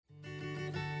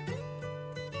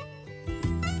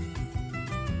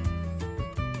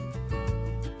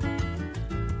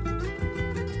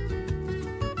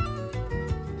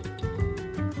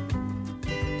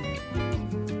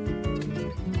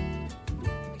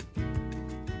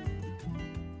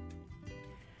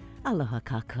Aloha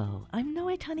kako. I'm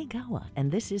Noe Tanigawa,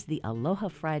 and this is the Aloha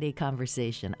Friday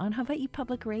conversation on Hawaii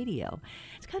Public Radio.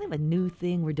 It's kind of a new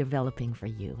thing we're developing for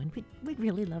you, and we'd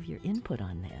really love your input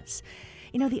on this.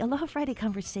 You know, the Aloha Friday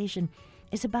conversation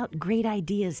is about great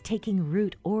ideas taking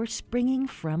root or springing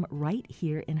from right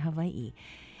here in Hawaii.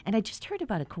 And I just heard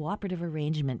about a cooperative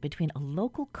arrangement between a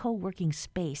local co-working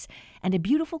space and a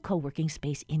beautiful co-working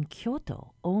space in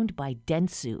Kyoto, owned by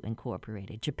Dentsu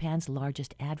Incorporated, Japan's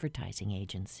largest advertising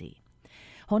agency.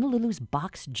 Honolulu's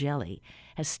Box Jelly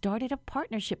has started a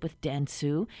partnership with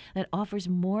Dentsu that offers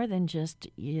more than just,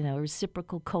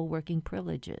 reciprocal co-working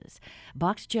privileges.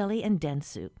 Box Jelly and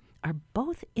Dentsu are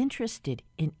both interested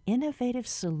in innovative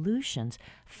solutions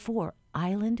for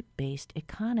island-based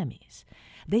economies.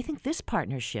 They think this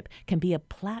partnership can be a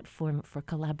platform for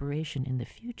collaboration in the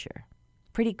future.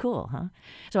 Pretty cool, huh?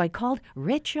 So I called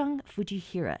Reichung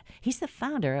Fujihira. He's the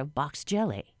founder of Box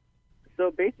Jelly.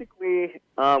 So basically,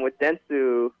 with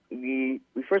Dentsu, we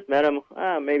first met him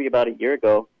maybe about a year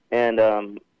ago, and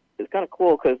it's kind of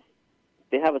cool because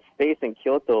they have a space in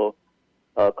Kyoto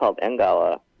called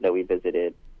Engawa that we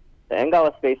visited. The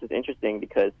Engawa space is interesting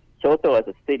because Kyoto as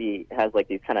a city has like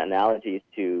these kind of analogies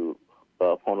to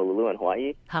Honolulu and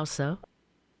Hawaii. How so?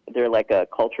 They're like a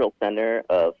cultural center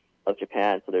of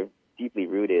Japan, so they're deeply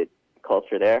rooted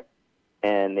culture there.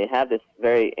 And they have this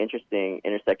very interesting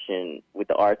intersection with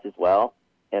the arts as well,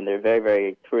 and they're very,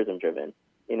 very tourism-driven.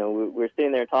 You know, we're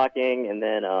sitting there talking, and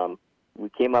then we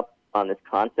came up on this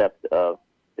concept of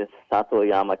this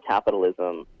Satoyama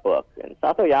capitalism book. And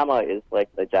Satoyama is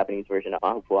like the Japanese version of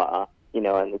Ahupua'a,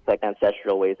 and it's like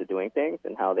ancestral ways of doing things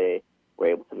and how they were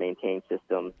able to maintain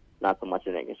systems, not so much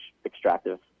in an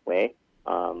extractive way.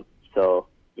 So,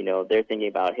 they're thinking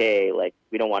about, hey, like,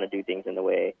 we don't want to do things in the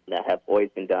way that have always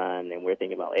been done. And we're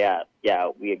thinking about, yeah,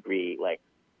 we agree. Like,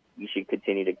 we should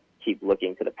continue to keep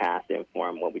looking to the past to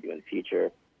inform what we do in the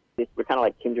future. We're kind of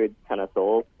like kindred kind of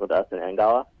souls with us in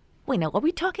Engawa. Wait, now, are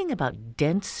we talking about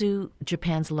Dentsu,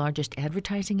 Japan's largest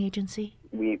advertising agency?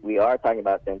 We are talking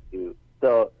about Dentsu.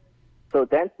 So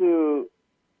Dentsu,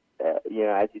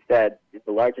 as you said, is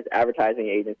the largest advertising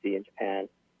agency in Japan,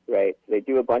 right? So they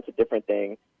do a bunch of different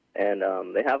things, and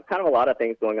they have kind of a lot of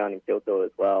things going on in Kyoto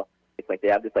as well. It's like they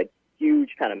have this like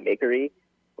huge kind of makery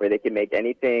where they can make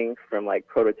anything from like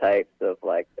prototypes of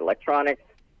like electronics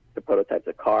to prototypes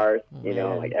of cars,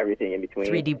 like everything in between.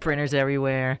 3D printers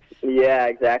everywhere. Yeah,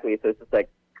 exactly. So it's just like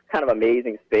kind of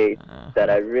amazing space that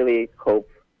I really hope,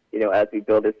 as we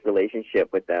build this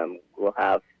relationship with them, we'll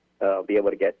have be able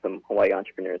to get some Hawaii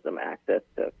entrepreneurs some access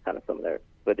to kind of some of their.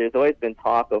 But there's always been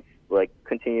talk of like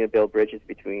continuing to build bridges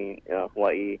between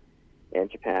Hawaii and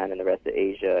Japan and the rest of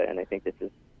Asia, and I think this is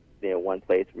one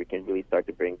place where we can really start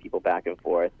to bring people back and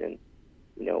forth. And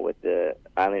with the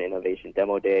Island Innovation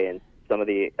Demo Day and some of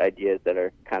the ideas that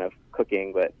are kind of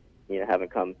cooking but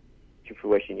haven't come to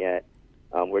fruition yet,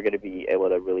 we're going to be able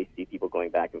to really see people going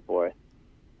back and forth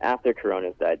after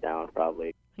Corona's died down,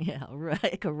 probably. Yeah,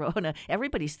 right. Corona.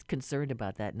 Everybody's concerned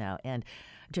about that now. And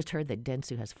just heard that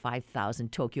Dentsu has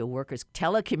 5,000 Tokyo workers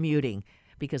telecommuting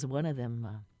because one of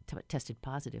them tested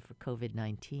positive for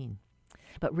COVID-19.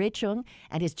 But Reichung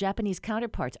and his Japanese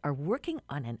counterparts are working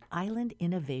on an Island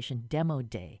Innovation Demo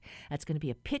Day. That's going to be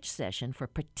a pitch session for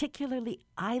particularly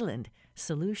island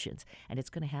solutions, and it's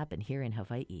going to happen here in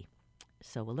Hawaii.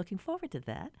 So we're looking forward to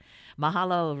that.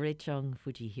 Mahalo, Reichung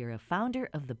Fujihira, founder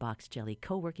of the Box Jelly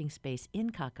co-working space in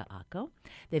Kaka'ako.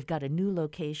 They've got a new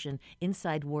location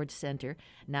inside Ward Center,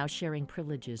 now sharing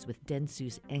privileges with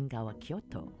Dentsu's Engawa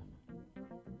Kyoto.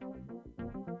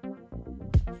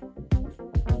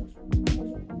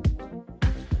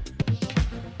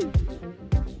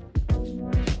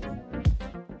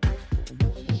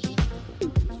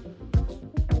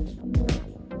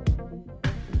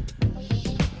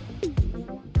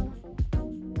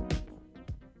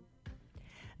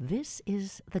 This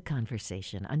is The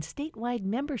Conversation on statewide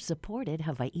member-supported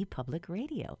Hawaii Public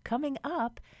Radio. Coming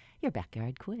up, your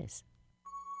backyard quiz.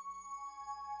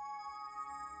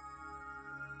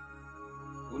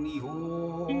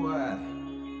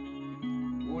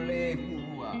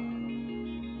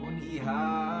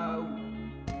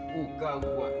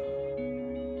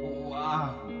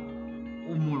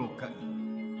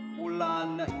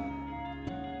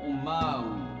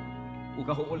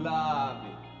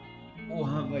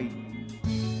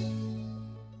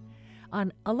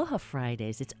 On Aloha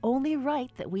Fridays, it's only right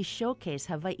that we showcase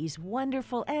Hawaii's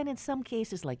wonderful and, in some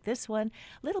cases like this one,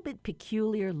 a little bit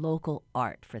peculiar local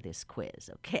art for this quiz,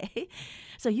 okay?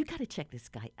 So you got to check this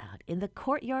guy out. In the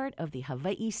courtyard of the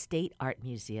Hawaii State Art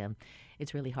Museum,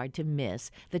 it's really hard to miss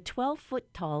the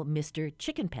 12-foot-tall Mr.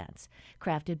 Chicken Pants,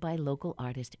 crafted by local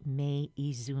artist Mai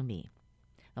Izumi.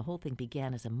 The whole thing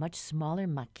began as a much smaller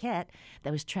maquette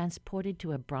that was transported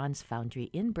to a bronze foundry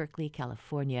in Berkeley,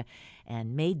 California,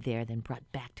 and made there, then brought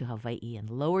back to Hawaii and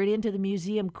lowered into the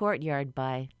museum courtyard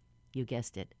by, you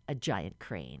guessed it, a giant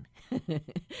crane.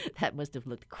 That must have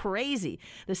looked crazy.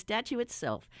 The statue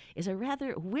itself is a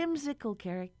rather whimsical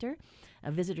character.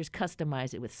 Visitors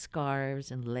customize it with scarves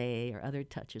and lei or other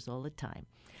touches all the time.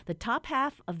 The top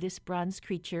half of this bronze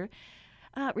creature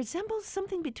resembles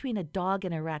something between a dog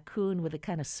and a raccoon with a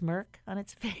kind of smirk on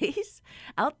its face.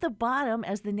 Out the bottom,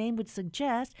 as the name would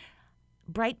suggest,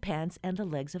 bright pants and the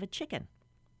legs of a chicken.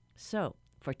 So,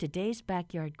 for today's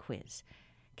backyard quiz,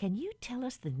 can you tell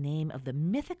us the name of the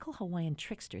mythical Hawaiian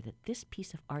trickster that this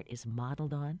piece of art is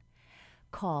modeled on?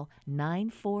 Call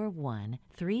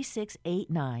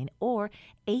 941-3689 or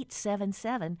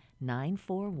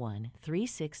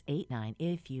 877-941-3689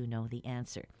 if you know the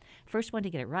answer. First one to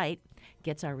get it right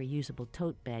gets our reusable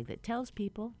tote bag that tells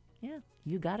people, yeah,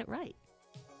 you got it right.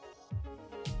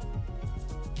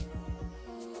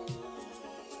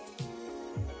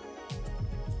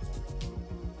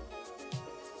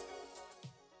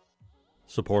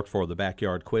 Support for the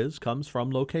Backyard Quiz comes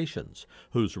from Locations,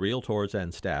 whose realtors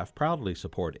and staff proudly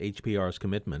support HPR's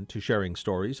commitment to sharing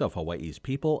stories of Hawaii's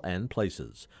people and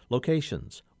places.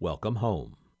 Locations, welcome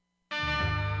home.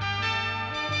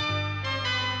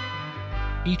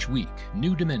 Each week,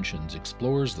 New Dimensions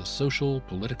explores the social,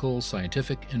 political,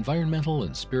 scientific, environmental,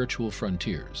 and spiritual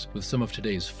frontiers with some of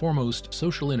today's foremost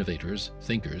social innovators,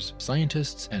 thinkers,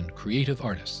 scientists, and creative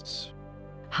artists.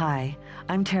 Hi,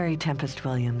 I'm Terry Tempest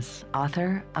Williams,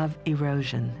 author of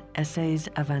Erosion, Essays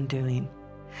of Undoing.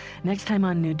 Next time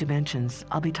on New Dimensions,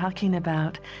 I'll be talking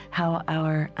about how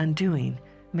our undoing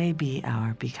may be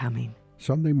our becoming.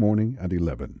 Sunday morning at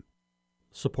 11.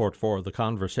 Support for the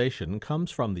conversation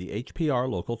comes from the HPR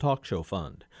Local Talk Show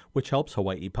Fund, which helps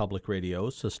Hawaii Public Radio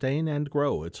sustain and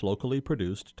grow its locally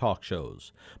produced talk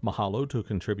shows. Mahalo to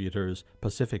contributors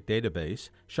Pacific Database,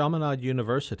 Chaminade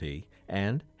University,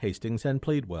 and Hastings and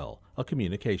Pleadwell, a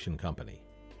communication company.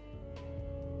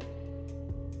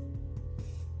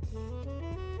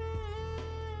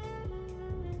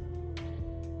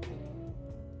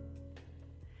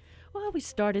 Well, we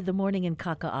started the morning in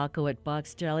Kaka'ako at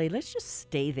Box Jelly. Let's just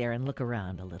stay there and look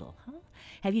around a little, huh?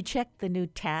 Have you checked the new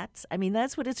tats? I mean,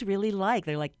 that's what it's really like.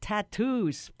 They're like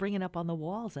tattoos springing up on the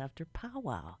walls after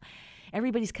powwow.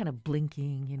 Everybody's kind of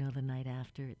blinking, the night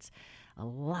after. It's a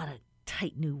lot of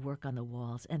tight new work on the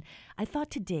walls. And I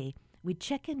thought today we'd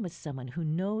check in with someone who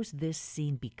knows this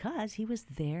scene because he was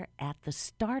there at the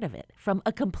start of it from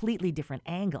a completely different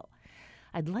angle.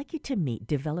 I'd like you to meet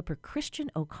developer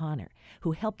Christian O'Connor,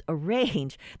 who helped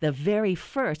arrange the very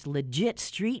first legit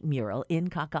street mural in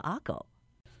Kaka'ako.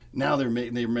 Now they're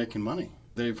making money.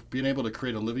 They've been able to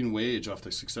create a living wage off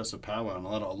the success of powwow, and a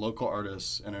lot of local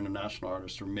artists and international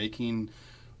artists are making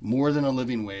more than a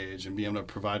living wage and being able to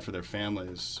provide for their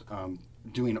families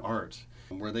doing art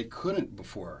where they couldn't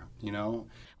before,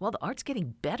 Well, the art's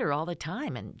getting better all the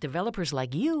time, and developers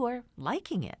like you are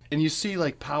liking it. And you see,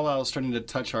 powwow starting to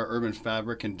touch our urban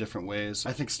fabric in different ways.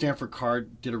 I think Stanford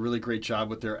Card did a really great job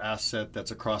with their asset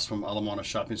that's across from Ala Moana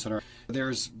Shopping Center.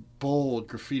 There's bold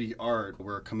graffiti art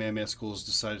where Kamehameha Schools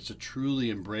decided to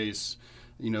truly embrace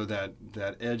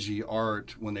that edgy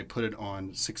art when they put it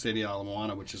on 680 Ala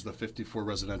Moana, which is the 54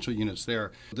 residential units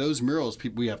there. Those murals,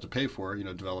 we have to pay for,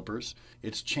 developers.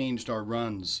 It's changed our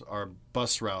runs, our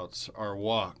bus routes, our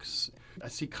walks. I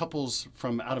see couples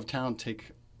from out of town take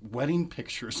wedding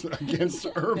pictures against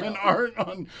urban art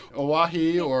on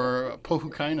Oahe or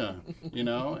Pohukaina,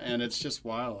 and it's just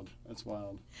wild. It's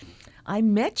wild. I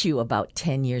met you about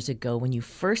 10 years ago when you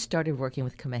first started working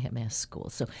with Kamehameha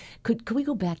School. So could we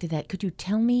go back to that? Could you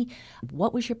tell me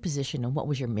what was your position and what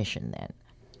was your mission then?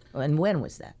 And when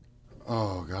was that?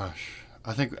 Oh, gosh.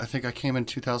 I think I came in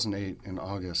 2008, in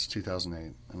August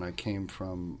 2008, and I came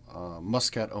from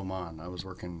Muscat, Oman. I was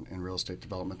working in real estate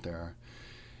development there.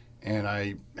 And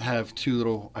I have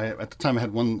at the time I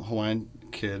had one Hawaiian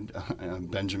kid,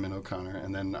 Benjamin O'Connor,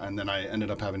 and then I ended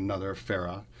up having another,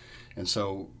 Farah. And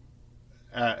so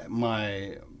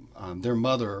their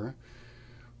mother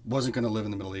wasn't going to live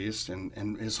in the Middle East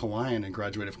and is Hawaiian and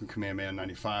graduated from Kamehameha in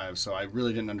 95. So I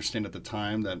really didn't understand at the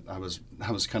time that I was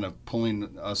kind of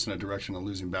pulling us in a direction of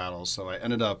losing battles. So I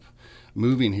ended up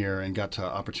moving here and got the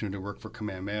opportunity to work for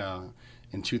Kamehameha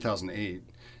in 2008.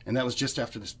 And that was just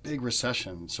after this big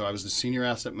recession. So I was the senior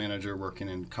asset manager working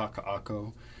in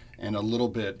Kaka'ako and a little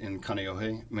bit in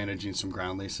Kanoelani, managing some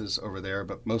ground leases over there,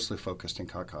 but mostly focused in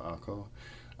Kaka'ako.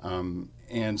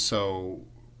 And so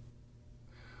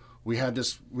we had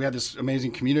this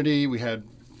amazing community. We had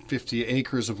 50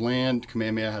 acres of land.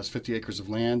 Kamehameha has 50 acres of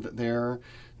land there.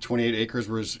 28 acres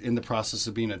was in the process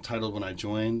of being entitled when I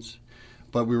joined.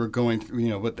 But we were going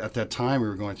through, at that time we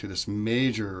were going through this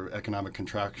major economic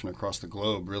contraction across the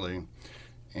globe, really.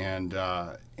 And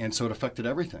so it affected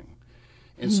everything.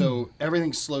 And so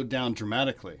everything slowed down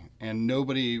dramatically, and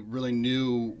nobody really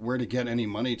knew where to get any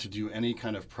money to do any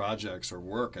kind of projects or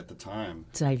work at the time.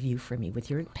 Side view for me with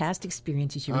your past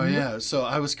experiences. Yeah. So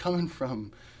I was coming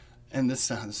from, and this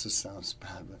sounds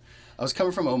bad, but I was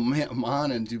coming from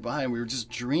Oman and Dubai, and we were just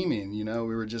dreaming.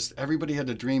 Everybody had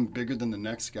to dream bigger than the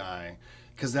next guy,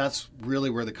 because that's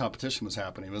really where the competition was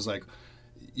happening. It was like,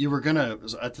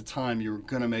 at the time, you were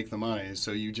gonna make the money,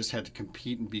 so you just had to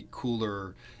compete and be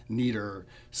cooler, neater,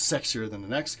 sexier than the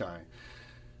next guy.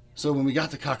 So when we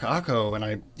got to Kaka'ako, and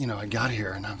I got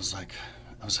here, and I was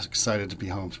excited to be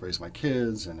home to raise my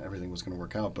kids, and everything was gonna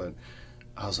work out. But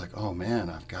I was like, oh man,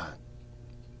 I've got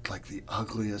like the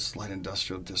ugliest light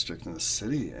industrial district in the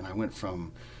city, and I went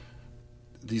from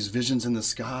these visions in the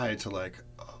sky to like,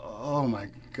 oh my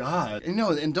God.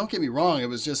 And don't get me wrong, it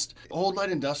was just old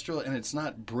light industrial, and it's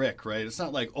not brick, right? It's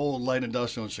not like old light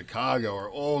industrial in Chicago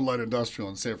or old light industrial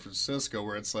in San Francisco,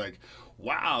 where it's like,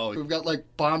 wow, we've got like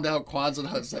bombed out Quonset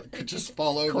huts that could just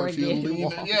fall over if you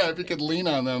could lean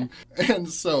on them. And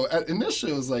so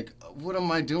initially it was like, what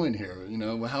am I doing here?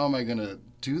 How am I going to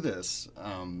do this?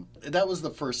 That was the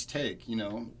first take,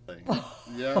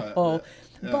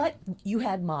 But you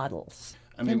had models.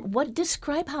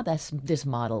 Describe how this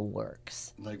model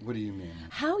works. Like, what do you mean?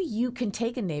 How you can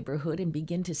take a neighborhood and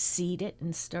begin to seed it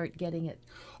and start getting it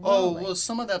rolling. Oh, well,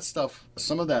 some of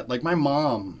that, like my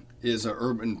mom is an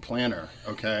urban planner,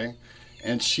 okay?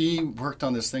 And she worked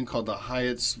on this thing called the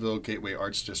Hyattsville Gateway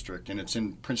Arts District, and it's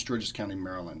in Prince George's County,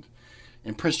 Maryland.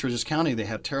 In Prince George's County, they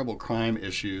had terrible crime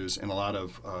issues and a lot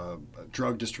of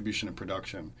drug distribution and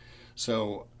production.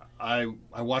 So I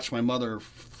watched my mother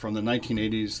from the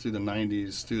 1980s through the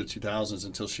 90s, through the 2000s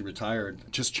until she retired,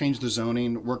 just change the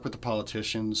zoning, work with the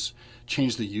politicians,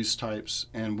 change the use types.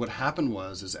 And what happened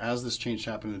was as this change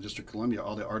happened in the District of Columbia,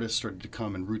 all the artists started to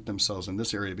come and root themselves in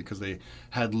this area because they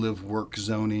had live-work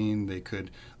zoning. They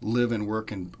could live and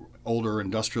work in older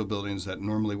industrial buildings that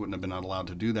normally wouldn't have been allowed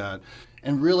to do that.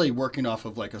 And really working off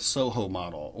of like a Soho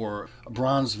model or a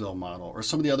Bronzeville model or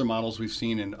some of the other models we've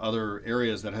seen in other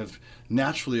areas that have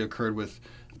naturally occurred with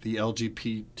the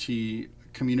LGBT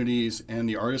communities and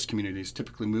the artist communities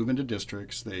typically move into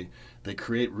districts. They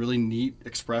create really neat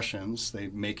expressions. They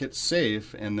make it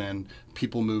safe, and then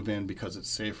people move in because it's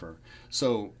safer.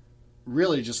 So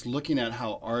really just looking at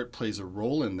how art plays a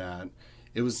role in that,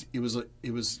 it was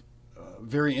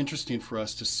very interesting for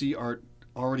us to see art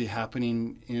already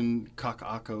happening in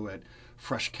Kaka'ako at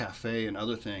Fresh Cafe and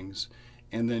other things,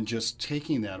 and then just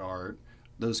taking that art,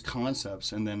 those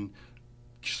concepts, and then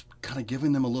just kind of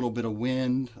giving them a little bit of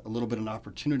wind, a little bit of an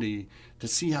opportunity to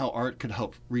see how art could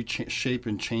help reshape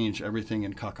and change everything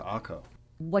in Kaka'ako.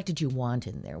 What did you want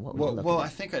in there? I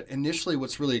think initially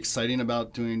what's really exciting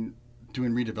about doing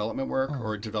redevelopment work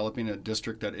or developing a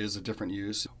district that is a different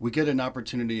use, we get an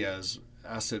opportunity as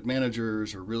asset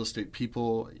managers or real estate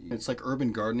people. It's like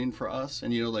urban gardening for us.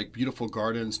 And, like beautiful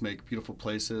gardens make beautiful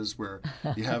places where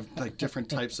you have like different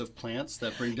types of plants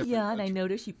that bring different... Yeah, and I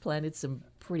noticed you planted some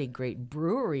pretty great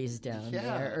breweries down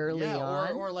there early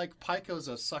on. Or like Pico's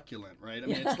a succulent, right? I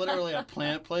mean, it's literally a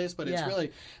plant place, but it's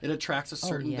really, it attracts a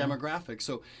certain demographic.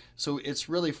 So it's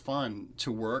really fun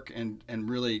to work and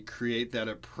really create that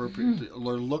appropriate,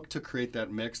 or look to create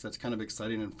that mix that's kind of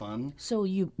exciting and fun. So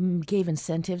you gave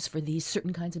incentives for these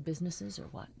certain kinds of businesses or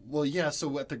what? Well, yeah. So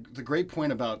what the great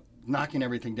point about knocking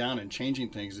everything down and changing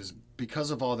things is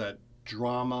because of all that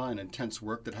drama and intense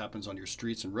work that happens on your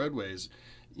streets and roadways,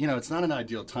 it's not an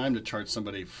ideal time to charge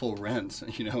somebody full rent,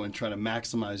 and try to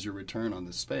maximize your return on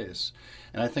the space.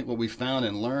 And I think what we found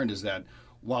and learned is that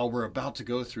while we're about to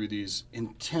go through these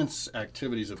intense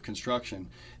activities of construction,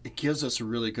 it gives us a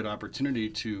really good opportunity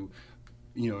to,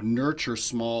 nurture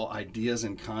small ideas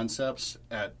and concepts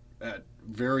at at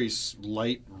very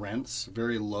light rents,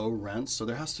 very low rents. So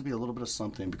there has to be a little bit of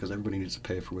something because everybody needs to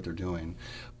pay for what they're doing.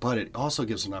 But it also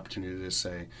gives an opportunity to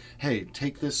say, hey,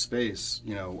 take this space.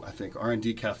 I think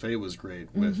R&D Cafe was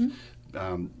great with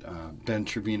Ben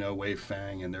Trevino, Wei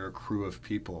Fang, and their crew of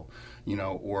people,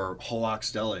 or Whole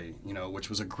Ox Deli, which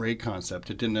was a great concept.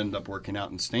 It didn't end up working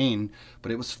out and staying,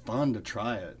 but it was fun to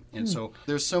try it. And so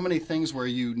there's so many things where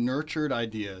you nurtured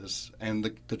ideas and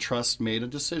the trust made a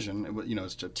decision.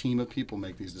 It's a team of people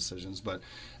make these decisions, but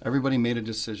everybody made a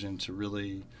decision to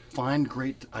really find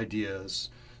great ideas,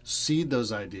 seed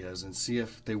those ideas and see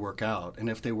if they work out. And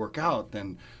if they work out,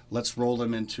 then let's roll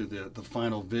them into the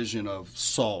final vision of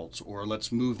SALT, or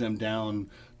let's move them down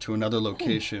to another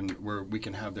location where we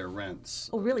can have their rents.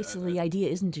 Oh, really? So the idea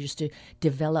isn't just to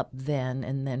develop then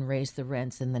and then raise the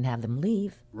rents and then have them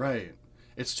leave? Right.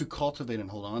 It's to cultivate and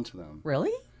hold on to them.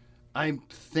 Really? I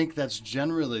think that's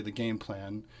generally the game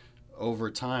plan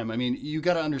over time. I mean, you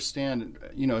got to understand,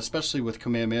 especially with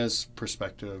Kamehameha's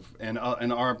perspective and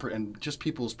and just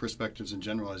people's perspectives in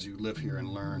general as you live here and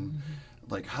learn,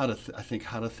 like how to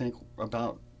think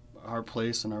about our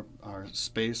place and our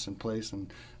space and place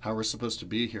and how we're supposed to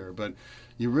be here. But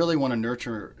you really want to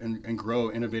nurture and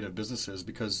grow innovative businesses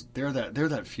because they're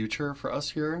that future for us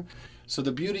here. So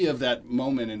the beauty of that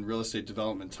moment in real estate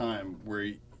development time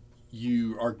where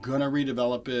you are going to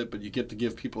redevelop it, but you get to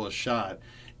give people a shot,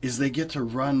 is they get to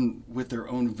run with their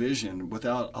own vision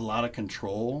without a lot of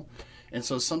control. And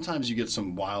so sometimes you get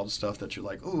some wild stuff that you're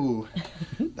like, ooh,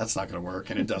 that's not going to work,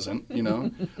 and it doesn't,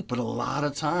 But a lot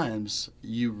of times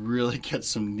you really get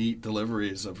some neat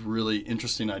deliveries of really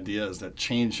interesting ideas that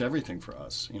change everything for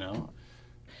us,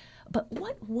 But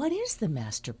what is the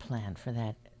master plan for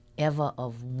that Eva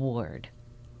of Ward?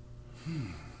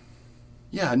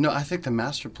 Yeah, no, I think the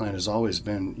master plan has always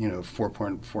been,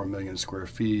 4.4 million square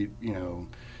feet,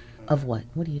 Of what?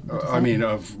 What do you?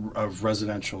 Of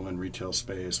residential and retail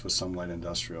space with some light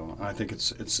industrial. And I think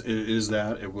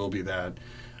it will be that.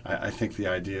 I think the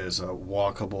idea is a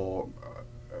walkable,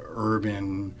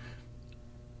 urban,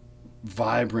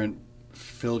 vibrant,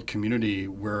 filled community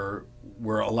where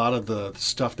a lot of the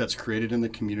stuff that's created in the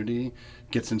community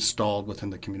gets installed within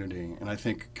the community. And I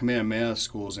think Kamehameha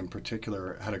schools in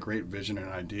particular had a great vision and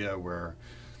idea where,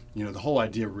 the whole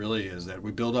idea really is that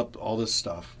we build up all this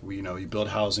stuff. You build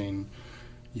housing,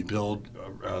 you build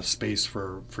space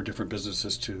for different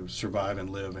businesses to survive and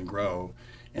live and grow.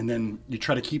 And then you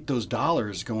try to keep those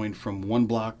dollars going from one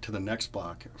block to the next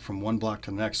block, from one block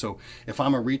to the next. So if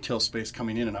I'm a retail space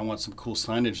coming in and I want some cool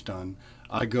signage done,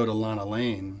 I go to Lana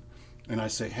Lane and I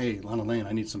say, hey, Lana Lane,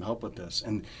 I need some help with this.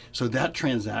 And so that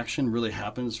transaction really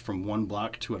happens from one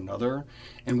block to another.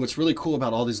 And what's really cool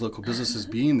about all these local businesses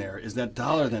being there is that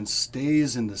dollar then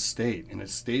stays in the state and it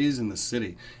stays in the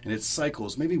city. And it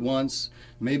cycles maybe once,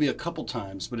 maybe a couple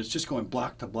times, but it's just going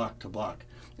block to block to block.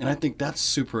 And I think that's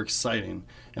super exciting.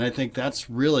 And I think that's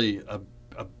really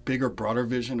a bigger, broader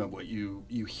vision of what you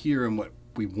hear and what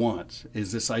we want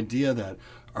is this idea that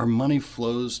our money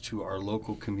flows to our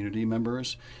local community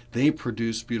members. They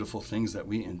produce beautiful things that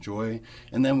we enjoy,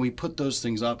 and then we put those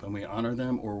things up and we honor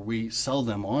them or we sell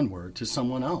them onward to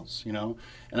someone else, And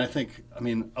I think,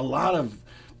 a lot of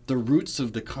the roots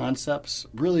of the concepts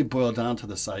really boil down to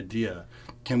this idea.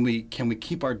 Can we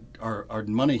keep our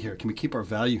money here? Can we keep our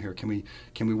value here? Can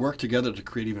we work together to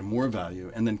create even more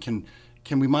value? And then can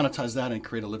we monetize that and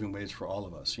create a living wage for all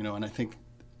of us? And I think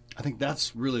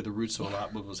that's really the roots of a lot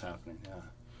of what was happening. Yeah.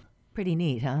 Pretty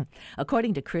neat, huh?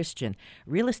 According to Christian,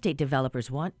 real estate developers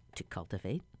want to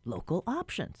cultivate local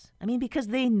options. Because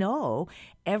they know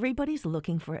everybody's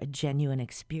looking for a genuine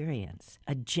experience,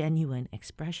 a genuine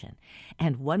expression.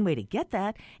 And one way to get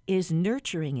that is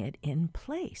nurturing it in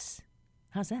place.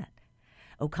 How's that?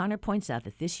 O'Connor points out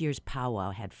that this year's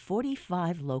powwow had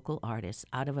 45 local artists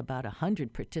out of about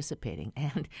 100 participating,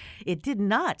 and it did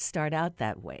not start out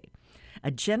that way. A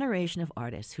generation of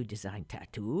artists who design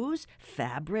tattoos,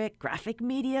 fabric, graphic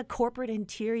media, corporate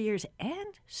interiors,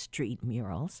 and street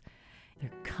murals. They're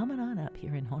coming on up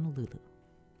here in Honolulu.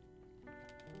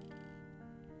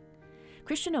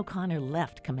 Christian O'Connor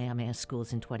left Kamehameha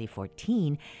Schools in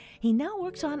 2014. He now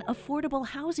works on affordable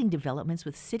housing developments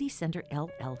with City Center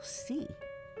LLC.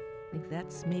 Think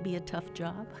that's maybe a tough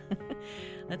job?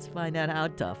 Let's find out how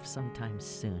tough sometime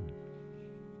soon.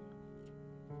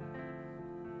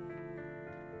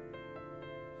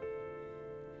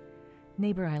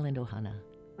 Neighbor Island Ohana,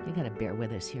 you gotta bear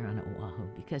with us here on Oahu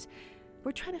because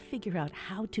we're trying to figure out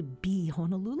how to be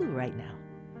Honolulu right now.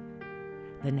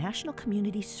 The National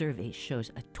Community Survey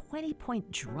shows a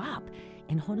 20-point drop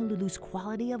in Honolulu's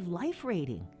quality of life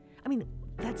rating.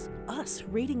 That's us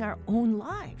rating our own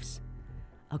lives.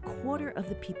 a quarter of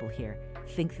the people here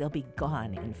think they'll be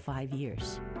gone in 5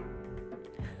 years.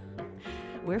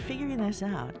 We're figuring this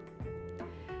out.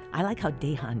 I like how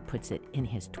Dehan puts it in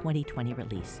his 2020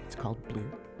 release. It's called Blue.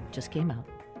 Just came out.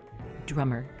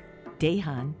 Drummer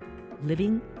Dehan,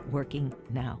 living, working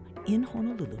now in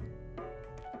Honolulu.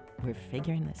 We're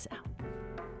figuring this out.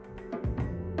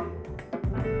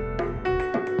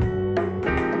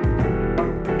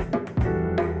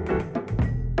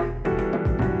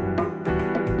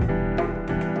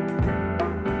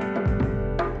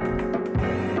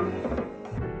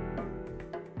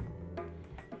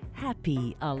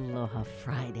 Happy Aloha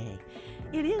Friday.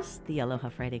 It is the Aloha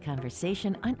Friday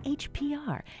conversation on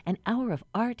HPR, an hour of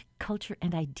art, culture,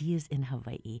 and ideas in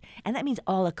Hawaii. And that means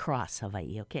all across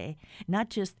Hawaii, okay? Not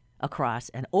just across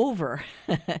and over.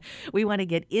 We want to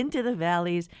get into the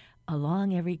valleys,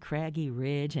 along every craggy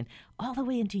ridge, and all the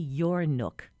way into your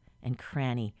nook and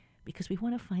cranny, because we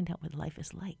want to find out what life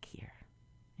is like here,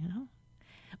 you know?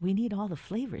 We need all the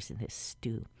flavors in this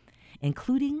stew,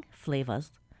 including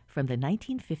flavors from the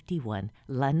 1951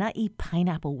 Lanai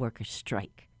pineapple workers'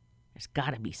 strike. There's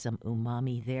got to be some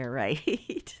umami there,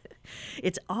 right?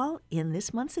 It's all in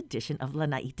this month's edition of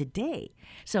Lanai Today.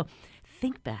 So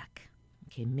think back,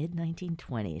 okay,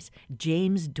 mid-1920s,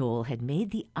 James Dole had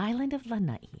made the island of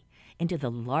Lanai into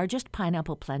the largest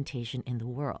pineapple plantation in the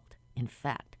world. In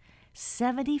fact,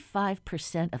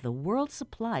 75% of the world's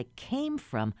supply came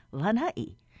from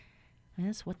Lanai. And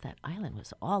that's what that island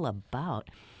was all about.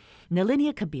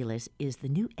 Nelinia Cabiles is the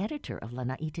new editor of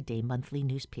Lanai Today monthly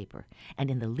newspaper.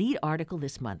 And in the lead article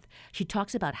this month, she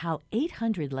talks about how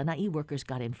 800 Lanai workers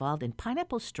got involved in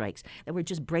pineapple strikes that were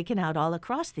just breaking out all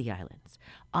across the islands.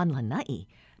 On Lanai,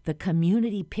 the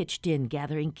community pitched in,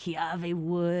 gathering kiave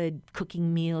wood,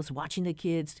 cooking meals, watching the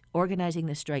kids, organizing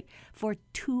the strike for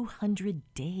 200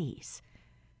 days.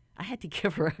 I had to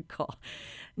give her a call.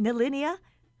 Nelinia,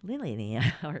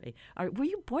 all right. Were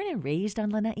you born and raised on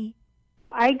Lanai?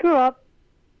 I grew up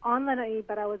on Lanai,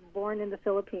 but I was born in the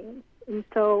Philippines. And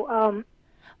so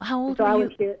how old so were I you?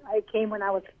 was here. I came when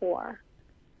I was 4.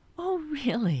 Oh,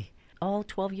 really? All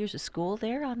 12 years of school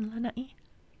there on Lanai?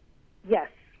 Yes.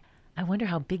 I wonder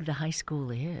how big the high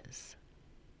school is.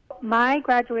 My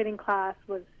graduating class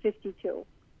was 52,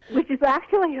 which is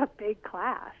actually a big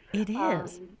class. It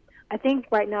is. I think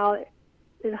right now it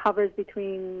hovers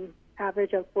between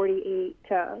average of 48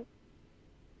 to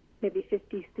maybe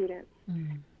 50 students.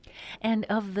 Mm. And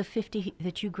of the 50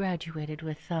 that you graduated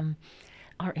with,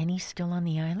 are any still on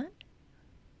the island?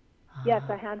 Yes,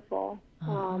 a handful.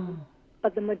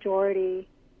 But the majority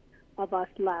of us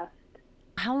left.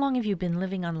 How long have you been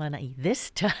living on Lanai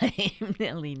this time,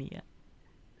 Nelinia?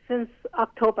 Since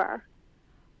October.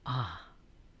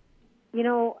 You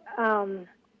know,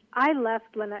 I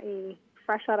left Lanai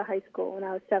fresh out of high school when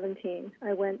I was 17.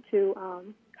 I went to,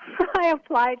 I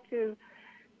applied to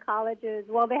colleges.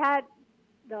 Well, they had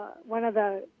one of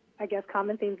the, I guess,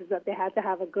 common themes is that they had to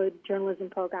have a good journalism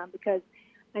program because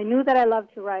I knew that I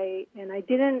loved to write and I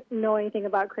didn't know anything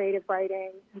about creative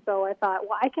writing. And so I thought,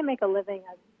 well, I can make a living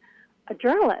as a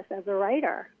journalist, as a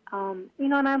writer. You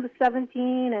know, and I was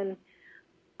 17 and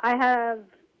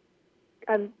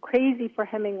I'm crazy for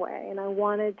Hemingway and I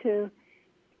wanted to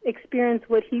experience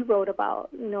what he wrote about,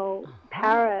 you know,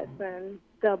 Paris and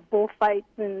the bullfights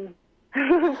and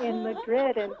in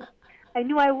Madrid, and I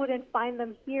knew I wouldn't find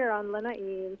them here on Lanai.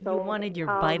 And so, you wanted your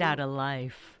bite out of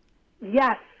life.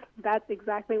 Yes, that's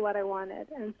exactly what I wanted.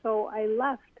 And so I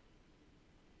left.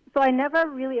 So I never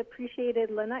really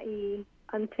appreciated Lanai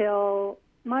until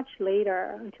much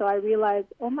later, until I realized,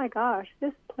 oh my gosh,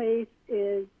 this place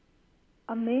is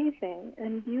amazing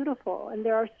and beautiful, and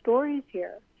there are stories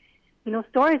here. You know,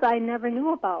 stories I never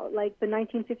knew about, like the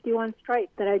 1951 strike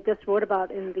that I just wrote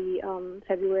about in the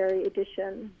February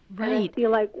edition. Right. And I feel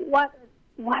like, what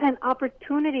an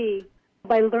opportunity.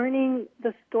 By learning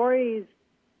the stories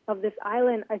of this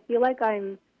island, I feel like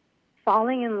I'm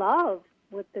falling in love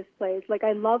with this place. Like,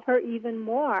 I love her even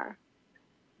more.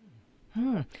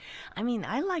 I mean,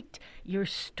 I liked your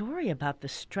story about the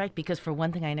strike because, for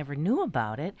one thing, I never knew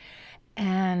about it.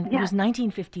 And it was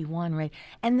 1951, right?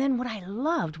 And then what I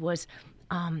loved was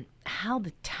how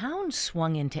the town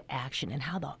swung into action and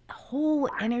how the whole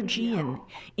energy and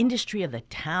industry of the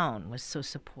town was so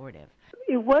supportive.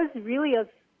 It was really a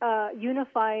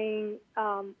unifying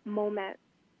moment.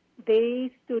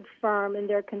 They stood firm in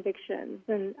their convictions,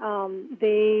 and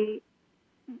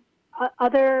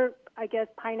other, I guess,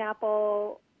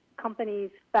 pineapple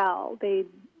companies fell. They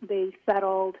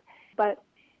settled, but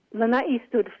Lanai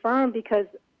stood firm because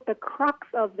the crux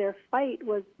of their fight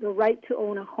was the right to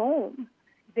own a home.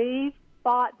 They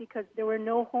fought because there were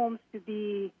no homes to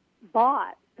be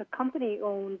the company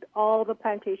owned all the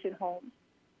plantation homes.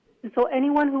 And so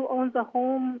anyone who owns a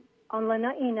home on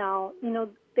Lanai now,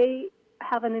 they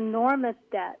have an enormous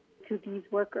debt to these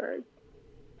workers.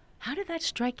 How did that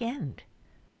strike end?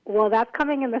 Well, that's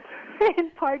coming in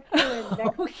part 2 and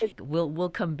next. Okay. We'll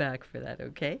come back for that,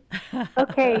 okay?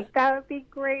 Okay, that would be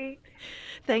great.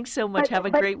 Thanks so much. Have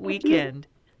a great weekend.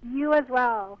 You as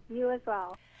well. You as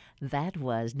well. That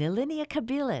was Nelinia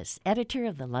Cabiles, editor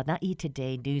of the Lanai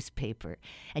Today newspaper.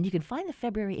 And you can find the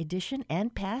February edition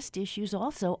and past issues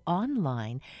also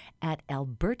online at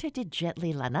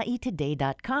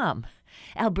albertadigetli.lanai.today.com.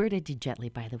 Alberta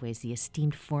DiGetli, by the way, is the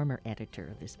esteemed former editor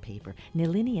of this paper.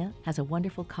 Nelinia has a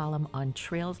wonderful column on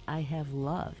trails I have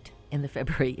loved in the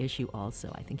February issue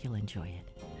also. I think you'll enjoy it.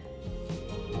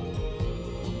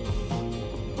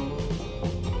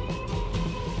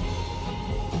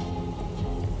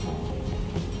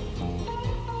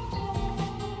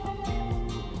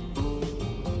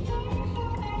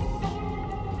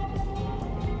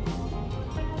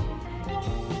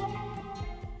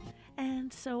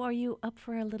 So are you up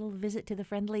for a little visit to the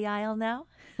Friendly Isle now?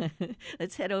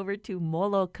 Let's head over to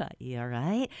Moloka'i, all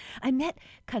right? I met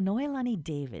Kanoelani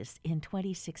Davis in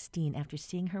 2016 after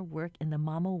seeing her work in the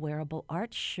Mama Wearable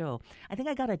Art Show. I think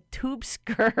I got a tube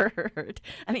skirt.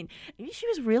 I mean, she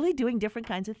was really doing different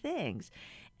kinds of things.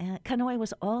 Kanoe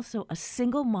was also a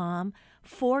single mom,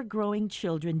 4 growing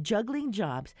children, juggling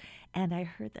jobs, and I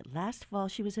heard that last fall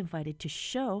she was invited to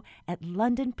show at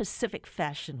London Pacific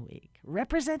Fashion Week,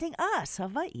 representing us,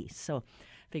 Hawaii. So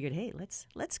figured, hey, let's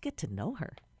get to know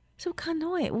her. So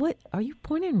Kanoe, what are you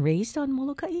born and raised on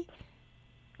Moloka'i?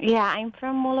 Yeah, I'm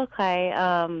from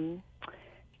Moloka'i.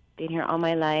 Been here all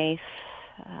my life.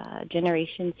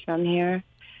 Generations from here.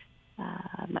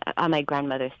 On my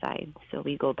grandmother's side, so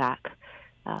we go back.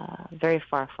 Very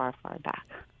far back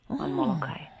on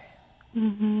Moloka'i.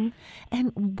 Mm-hmm.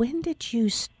 And when did you,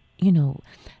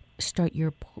 start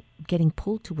your getting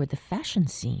pulled toward the fashion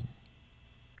scene?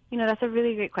 That's a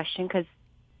really great question because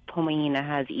Pomahina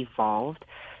has evolved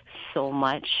so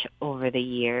much over the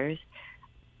years,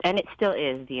 and it still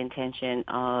is the intention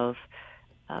of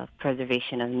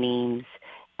preservation of names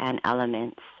and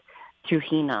elements through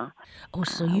Hina. Oh,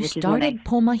 so you started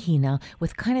Pomahina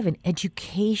with kind of an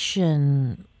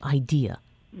education idea.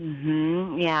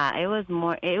 Mm-hmm. Yeah, it was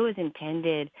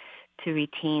intended to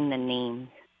retain the names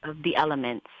of the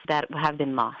elements that have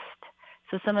been lost.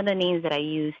 So some of the names that I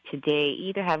use today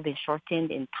either have been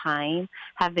shortened in time,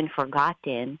 have been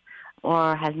forgotten,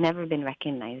 or has never been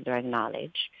recognized or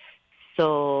acknowledged.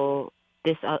 So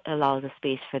this allows a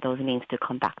space for those names to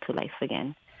come back to life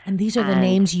again. And these are the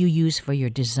names you use for your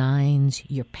designs,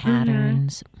 your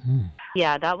patterns. Mm-hmm. Mm.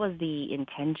 Yeah, that was the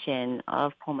intention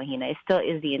of Pomahina. It still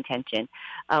is the intention.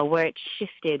 Where it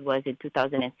shifted was in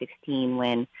 2016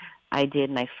 when I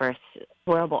did my first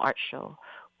wearable art show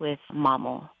with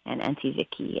Mamo and Auntie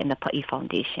Vicky and the Pa'i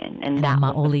Foundation. And that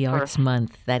Maoli Arts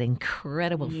Month, that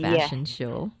incredible fashion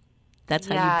show. That's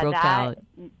how you broke out.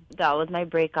 That was my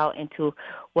breakout into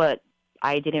what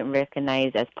I didn't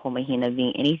recognize as Pomahina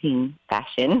being anything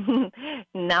fashion.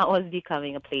 Now it was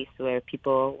becoming a place where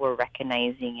people were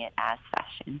recognizing it as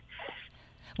fashion.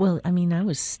 Well, I mean, I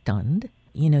was stunned.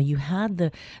 You had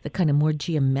the kind of more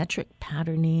geometric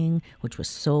patterning, which was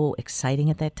so exciting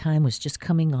at that time, was just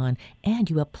coming on, and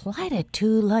you applied it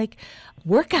to, like,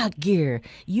 workout gear.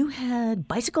 You had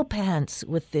bicycle pants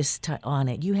with this on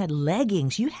it. You had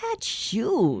leggings. You had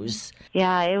shoes.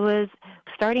 Yeah, it was,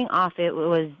 starting off, it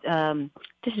was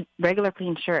just regular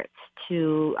plain shirts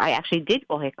I actually did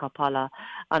ohe kapala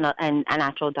and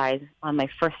natural dyes on my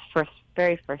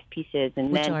very first pieces.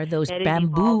 And which are those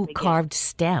bamboo carved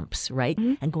stamps, right?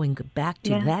 Mm-hmm. And going back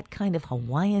to that kind of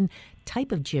Hawaiian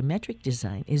type of geometric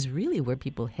design is really where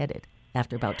people headed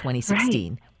after about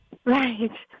 2016.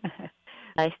 Right.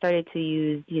 I started to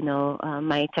use,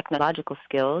 my technological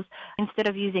skills. Instead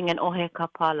of using an ohe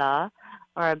kapala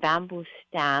or a bamboo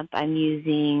stamp, I'm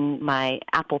using my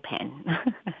Apple Pen,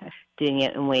 doing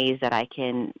it in ways that I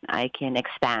can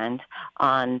expand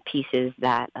on pieces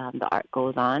that the art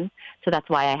goes on. So that's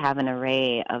why I have an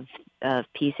array of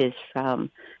pieces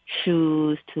from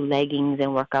shoes to leggings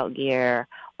and workout gear,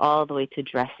 all the way to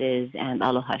dresses and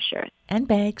aloha shirts. And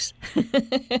bags.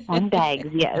 And bags,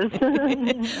 yes.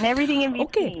 And everything in between.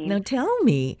 Okay, now tell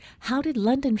me, how did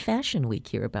London Fashion Week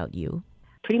hear about you?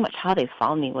 Pretty much how they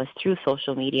found me was through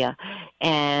social media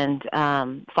and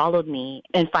followed me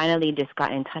and finally just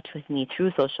got in touch with me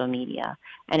through social media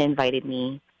and invited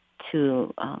me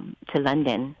to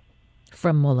London.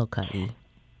 From Moloka'i.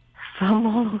 From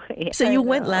Moloka'i. So you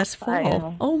went last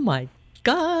fall. Oh my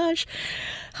gosh.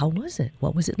 How was it?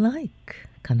 What was it like,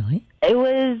 Kanoe? It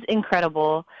was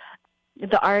incredible.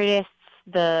 The artists,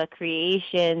 the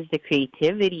creations, the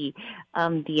creativity,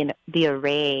 the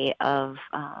array of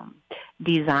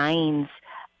designs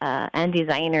and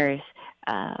designers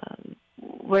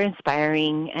were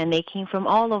inspiring, and they came from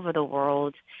all over the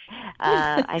world.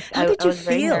 I was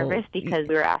very nervous because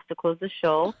we were asked to close the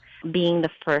show, being the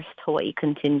first Hawaii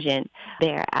contingent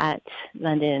there at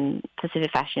London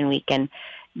Pacific Fashion Week. And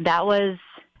that was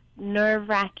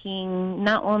nerve-wracking,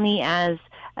 not only as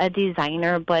a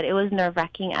designer, but it was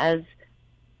nerve-wracking as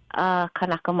a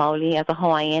Kanaka Maoli, as a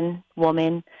Hawaiian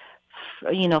woman,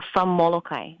 from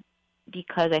Moloka'i,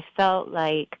 because I felt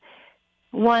like,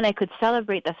 one, I could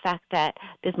celebrate the fact that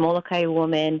this Moloka'i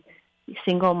woman,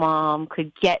 single mom,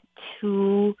 could get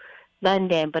to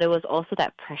London, but it was also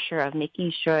that pressure of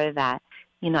making sure that,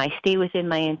 I stay within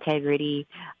my integrity.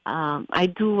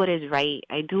 I do what is right.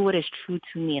 I do what is true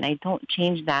to me, and I don't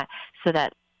change that so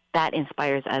that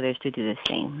inspires others to do the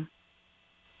same.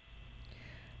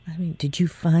 I mean, did you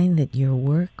find that your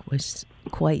work was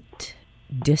quite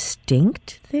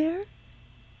distinct there?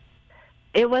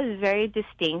 It was very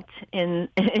distinct in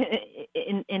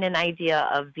an idea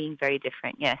of being very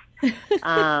different, yes.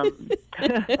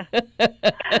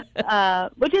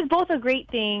 Which is both a great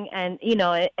thing and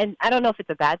I don't know if it's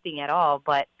a bad thing at all,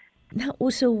 but... Now,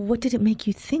 so what did it make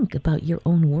you think about your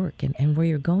own work and where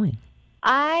you're going?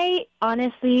 I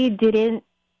honestly didn't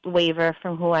waver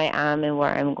from who I am and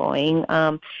where I'm going.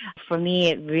 For me,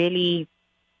 it really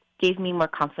gave me more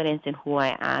confidence in who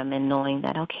I am and knowing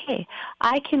that, okay,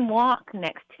 I can walk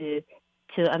next to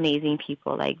amazing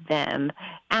people like them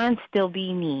and still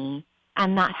be me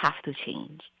and not have to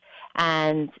change.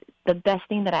 And the best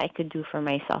thing that I could do for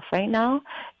myself right now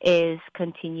is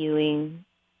continuing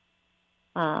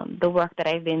the work that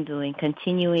I've been doing,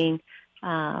 continuing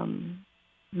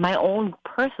my own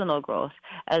personal growth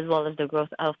as well as the growth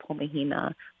of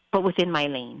Pomahina, but within my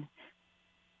lane.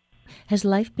 Has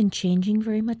life been changing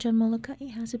very much on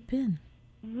Moloka'i? How's it been?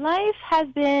 Life has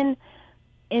been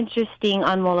interesting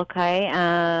on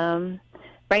Moloka'i.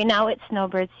 Right now it's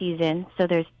snowbird season, so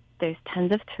there's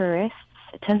tons of tourists,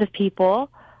 tons of people.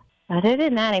 Other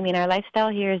than that, I mean, our lifestyle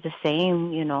here is the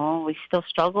same. We still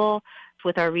struggle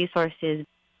with our resources,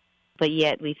 but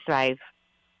yet we thrive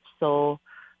so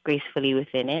gracefully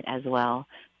within it as well.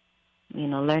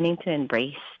 Learning to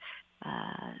embrace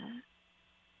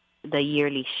the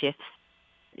yearly shifts.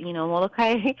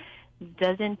 Moloka'i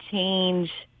doesn't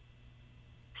change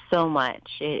so much.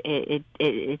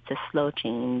 It's a slow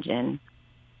change, and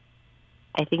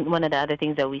I think one of the other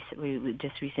things that we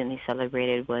just recently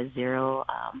celebrated was 0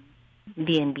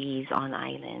 B&Bs on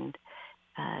island.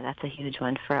 That's a huge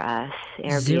one for us.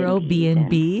 Airbnbs 0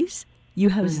 B&Bs? You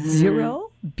have 0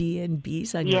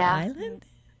 B&Bs on your island?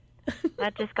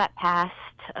 That just got passed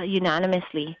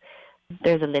unanimously.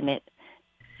 There's a limit.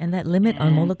 And that limit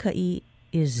on Moloka'i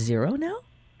is 0 now?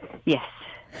 Yes.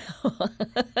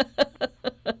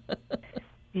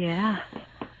 Yeah.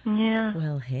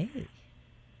 Well, hey.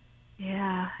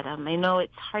 Yeah. I know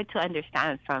it's hard to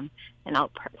understand from an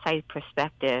outside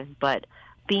perspective, but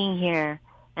being here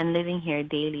and living here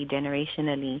daily,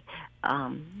 generationally,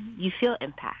 you feel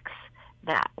impacts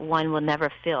that one will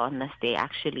never feel unless they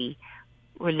actually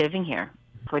were living here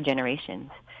for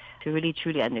generations to really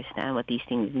truly understand what these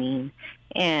things mean.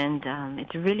 And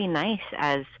it's really nice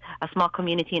as a small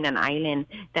community in an island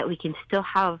that we can still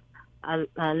have a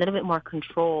little bit more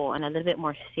control and a little bit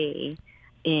more say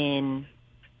in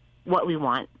what we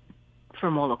want for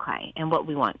Moloka'i and what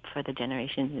we want for the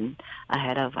generations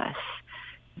ahead of us.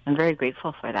 I'm very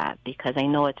grateful for that because I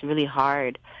know it's really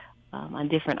hard on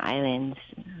different islands.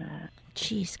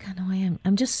 Geez, Kanoe,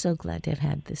 I'm just so glad to have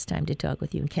had this time to talk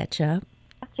with you and catch up.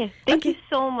 Okay, thank you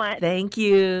so much. Thank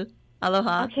you.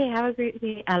 Aloha. Okay, have a great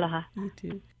day. Aloha. You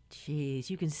too. Jeez,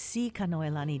 you can see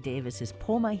Kanoelani Davis's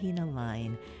Pomahina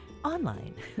line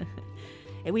online.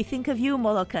 And we think of you,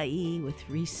 Moloka'i, with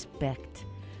respect.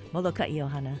 Moloka'i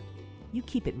Ohana, you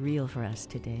keep it real for us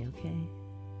today, okay?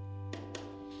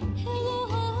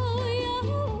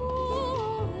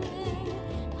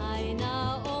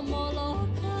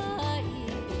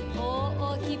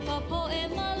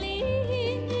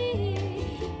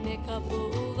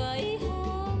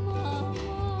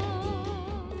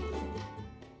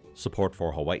 Support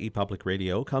for Hawaii Public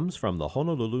Radio comes from the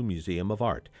Honolulu Museum of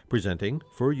Art, presenting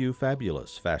For You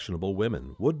Fabulous, Fashionable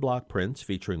Women, woodblock prints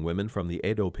featuring women from the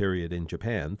Edo period in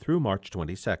Japan through March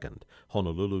 22nd,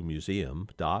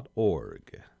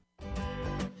 honolulumuseum.org.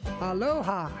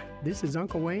 Aloha! This is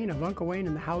Uncle Wayne of Uncle Wayne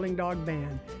and the Howling Dog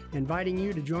Band, inviting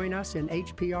you to join us in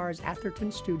HPR's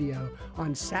Atherton studio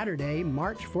on Saturday,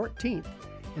 March 14th.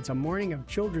 It's a morning of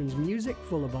children's music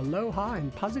full of aloha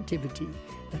and positivity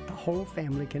that the whole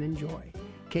family can enjoy.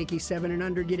 Keiki 7 and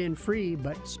under get in free,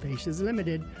 but space is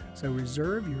limited, so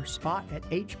reserve your spot at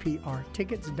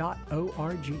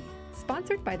hprtickets.org.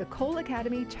 Sponsored by the Cole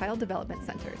Academy Child Development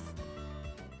Centers.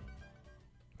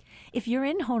 If you're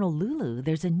in Honolulu,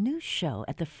 there's a new show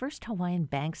at the First Hawaiian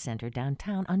Bank Center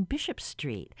downtown on Bishop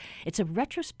Street. It's a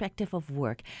retrospective of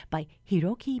work by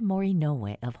Hiroki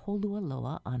Morinoue of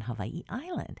Holualoa on Hawaii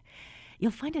Island.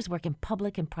 You'll find his work in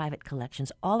public and private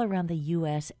collections all around the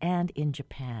U.S. and in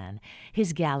Japan.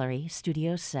 His gallery,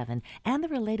 Studio 7, and the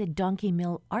related Donkey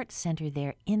Mill Art Center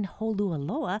there in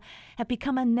Holualoa have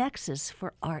become a nexus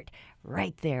for art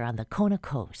right there on the Kona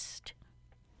coast.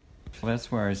 Well,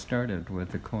 that's where I started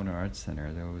with the Kona Art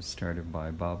Center. That was started by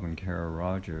Bob and Kara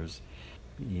Rogers.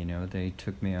 You know, they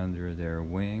took me under their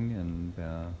wing and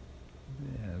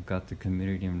got the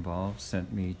community involved,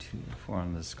 sent me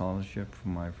on the scholarship for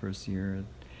my first year at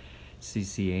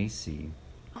CCAC.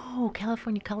 Oh,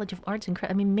 California College of Arts and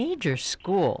Crafts. I mean, major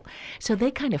school. So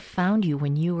they kind of found you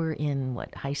when you were in,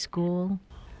 what, high school?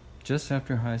 Just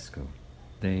after high school.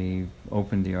 They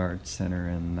opened the Art Center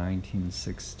in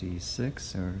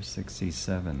 1966 or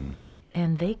 67.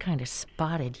 And they kind of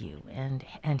spotted you and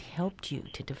helped you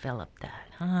to develop that,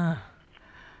 huh?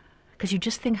 Because you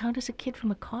just think, how does a kid from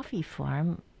a coffee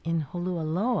farm in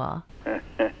Holualoa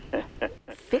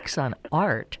fix on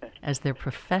art as their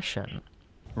profession?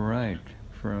 Right,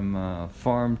 from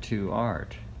farm to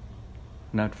art.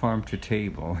 Not farm to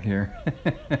table here.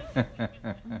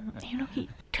 Hiroki,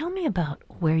 tell me about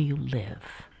where you live.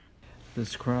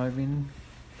 Describing?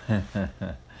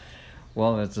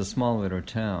 Well, it's a small little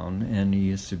town, and it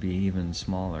used to be even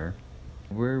smaller.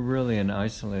 We're really an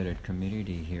isolated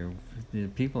community here. The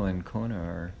people in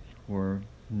Kona were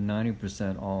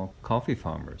 90% all coffee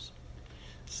farmers.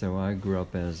 So I grew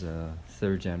up as a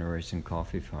third-generation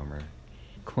coffee farmer.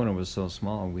 Kona was so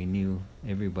small, we knew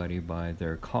everybody by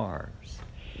their cars.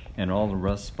 And all the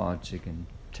rust spots, you can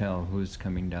tell who's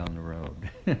coming down the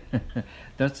road.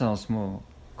 That's how small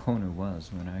Kona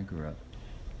was when I grew up.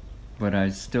 But I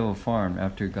still farmed.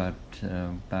 After I got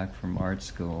back from art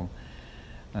school,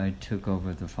 I took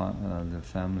over the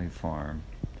family farm.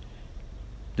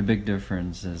 The big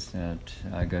difference is that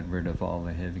I got rid of all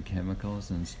the heavy chemicals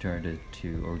and started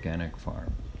to organic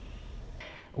farm.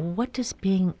 What does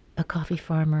being a coffee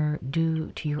farmer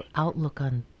do to your outlook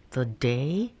on the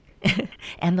day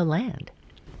and the land?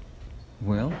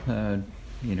 Well,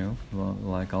 you know,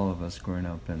 like all of us growing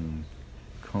up in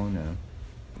Kona,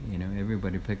 you know,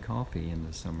 everybody picked coffee in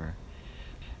the summer.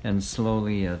 And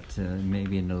slowly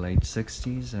maybe in the late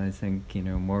 60s, I think, you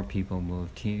know, more people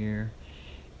moved here.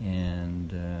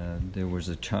 And there was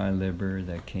a child labor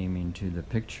that came into the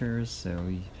picture,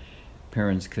 so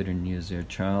parents couldn't use their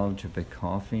child to pick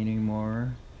coffee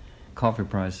anymore. Coffee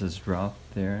prices dropped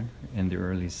there in the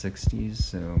early 60s,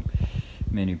 so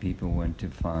many people went to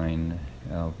find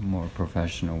more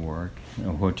professional work.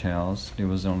 Hotels, there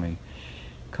was only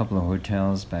a couple of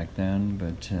hotels back then,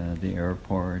 but the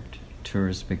airport,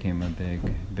 tourists became a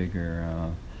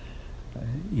bigger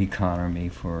economy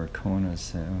for Kona,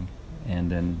 so, and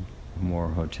then more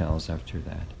hotels after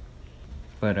that.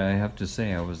 But I have to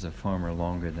say, I was a farmer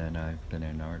longer than I've been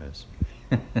an artist.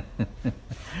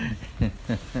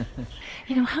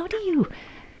 You know,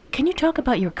 can you talk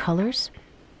about your colors?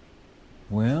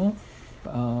 Well,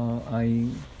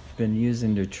 I've been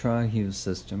using the tri-hue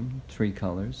system, 3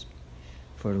 colors,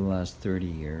 for the last 30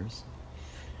 years.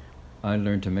 I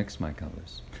learned to mix my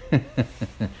colors.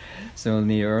 So in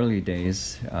the early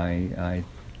days, I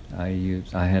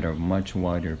had a much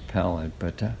wider palette,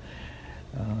 but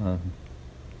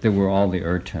there were all the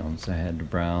earth tones. I had the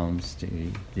browns,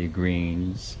 the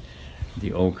greens,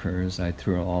 the ochres. I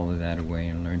threw all of that away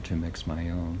and learned to mix my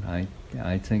own.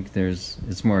 I think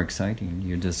it's more exciting.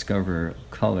 You discover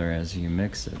color as you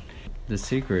mix it. The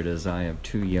secret is I have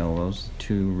 2 yellows,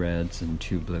 2 reds, and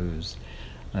 2 blues.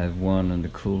 I have one on the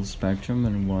cool spectrum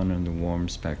and one on the warm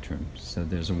spectrum. So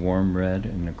there's a warm red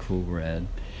and a cool red,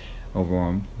 a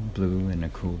warm blue and a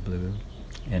cool blue,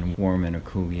 and warm and a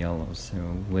cool yellow. So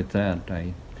with that,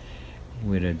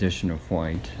 with addition of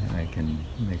white, I can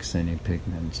mix any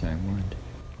pigments I want.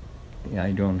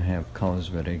 I don't have colors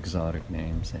with exotic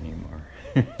names anymore.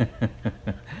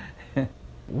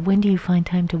 When do you find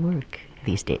time to work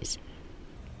these days?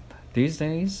 These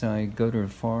days, I go to the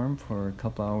farm for a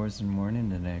couple hours in the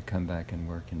morning, and then I come back and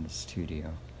work in the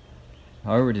studio. I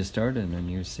already started a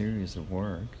new series of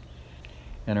work,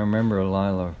 And I remember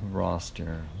Lila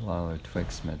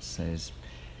Twixsmith says,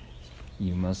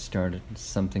 you must start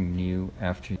something new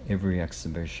after every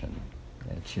exhibition.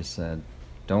 And she said,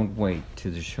 don't wait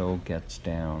till the show gets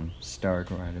down, start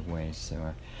right away.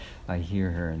 So I hear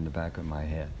her in the back of my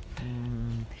head.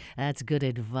 That's good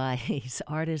advice.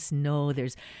 Artists know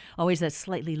there's always that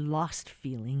slightly lost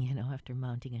feeling, after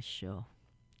mounting a show.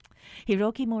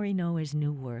 Hiroki Morinoue's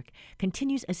new work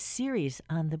continues a series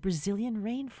on the Brazilian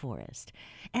rainforest.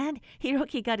 And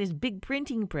Hiroki got his big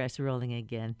printing press rolling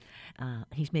again.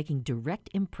 He's making direct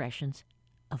impressions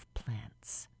of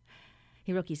plants.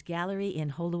 Hiroki's gallery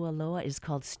in Holualoa is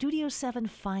called Studio 7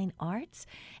 Fine Arts,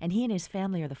 and he and his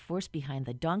family are the force behind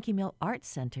the Donkey Mill Art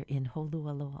Center in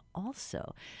Holualoa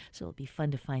also. So it'll be fun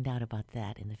to find out about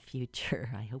that in the future.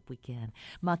 I hope we can.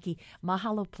 Maki,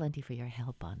 mahalo plenty for your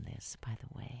help on this, by the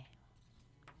way.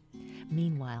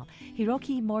 Meanwhile,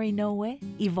 Hiroki Morinoue,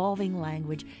 Evolving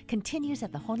Language, continues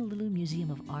at the Honolulu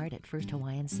Museum of Art at First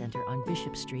Hawaiian Center on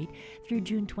Bishop Street through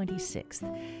June 26th.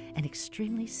 An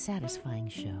extremely satisfying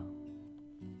show.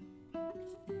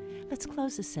 Let's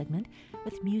close this segment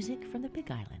with music from the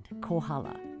Big Island.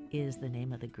 Kohala is the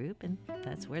name of the group, and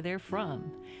that's where they're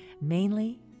from.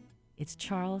 Mainly, it's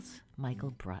Charles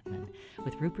Michael Brotman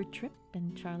with Rupert Tripp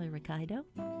and Charlie Ricardo,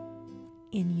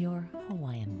 In Your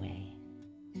Hawaiian Way.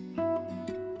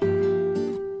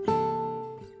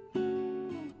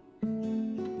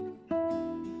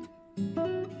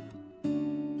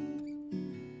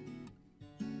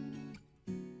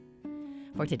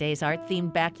 For today's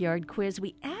art-themed backyard quiz,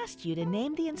 we asked you to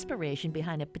name the inspiration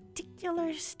behind a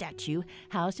particular statue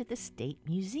housed at the State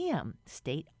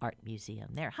Art Museum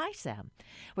there. Hi, Sam.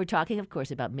 We're talking, of course,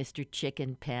 about Mr.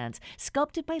 Chicken Pants,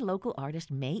 sculpted by local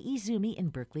artist Mai Izumi in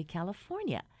Berkeley,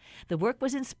 California. The work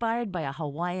was inspired by a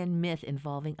Hawaiian myth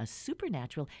involving a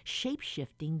supernatural,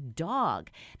 shape-shifting dog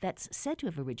that's said to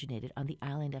have originated on the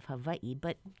island of Hawaii,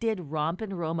 but did romp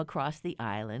and roam across the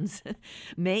islands.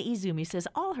 Mai Izumi says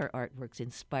all her artworks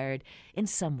inspired in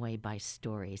some way by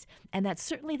stories. And that's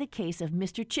certainly the case of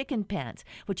Mr. Chicken Pants,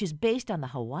 which is based on the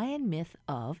Hawaiian myth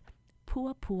of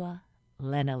Puapua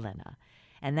Lena Lena.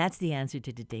 And that's the answer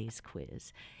to today's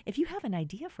quiz. If you have an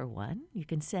idea for one, you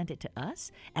can send it to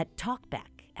us at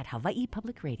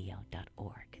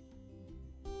talkback@hawaiipublicradio.org.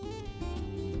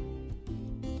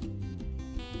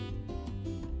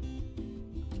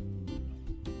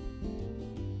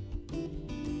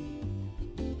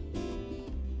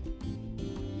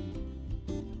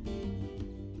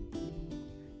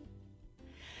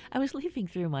 I was leafing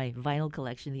through my vinyl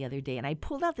collection the other day, and I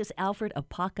pulled out this Alfred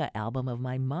Apaka album of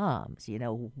my mom's,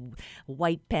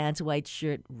 white pants, white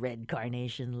shirt, red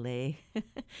carnation lei.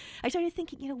 I started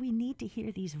thinking, we need to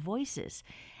hear these voices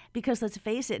because, let's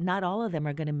face it, not all of them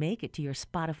are going to make it to your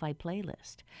Spotify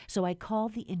playlist. So I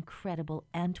called the incredible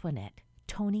Antoinette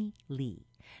Toni Lee.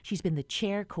 She's been the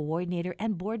chair, coordinator,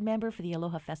 and board member for the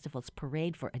Aloha Festival's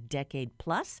parade for a decade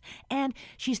plus, and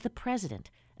she's the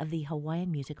president of the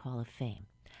Hawaiian Music Hall of Fame.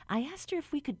 I asked her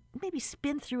if we could maybe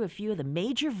spin through a few of the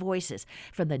major voices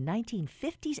from the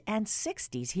 1950s and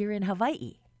 60s here in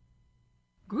Hawaii.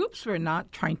 Groups were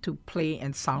not trying to play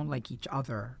and sound like each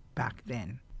other back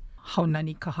then.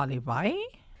 Haunani Kahalewai?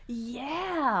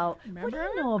 Yeah. Remember? What do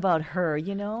you know about her,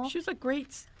 She was a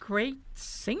great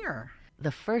singer.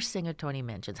 The first singer Toni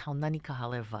mentions, Haunani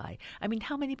Kahalewai. I mean,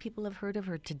 how many people have heard of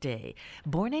her today?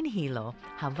 Born in Hilo,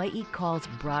 Hawaii Calls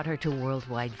brought her to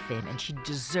worldwide fame, and she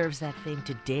deserves that fame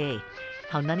today.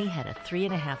 Haunani had a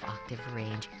 3.5 octave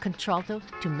range, contralto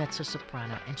to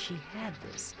mezzo-soprano, and she had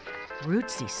this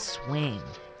rootsy swing.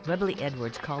 Rebely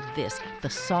Edwards called this the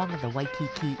song of the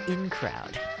Waikiki in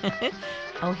crowd.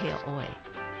 Oh, hail, oi.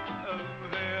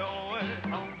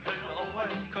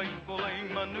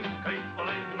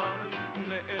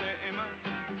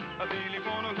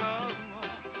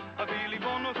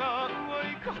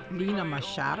 Lena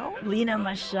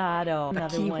Machado.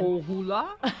 Another one.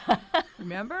 Hula.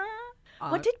 Remember?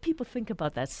 What did people think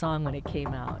about that song when it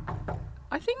came out?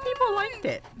 I think people liked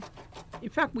it. In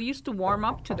fact, we used to warm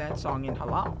up to that song in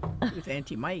Halau with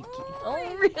Auntie Mikey.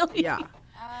 Oh, really? Yeah.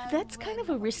 That's kind of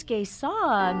a risque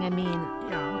song. I mean...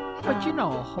 Yeah. But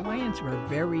Hawaiians were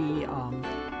very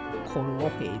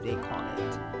korohe, they call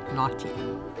it. Naughty.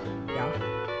 Yeah.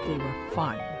 They were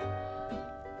fun.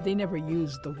 They never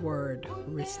used the word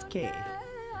risque.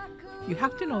 You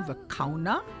have to know the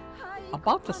kauna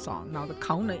about the song. Now, the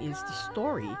kauna is the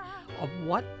story of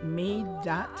what made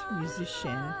that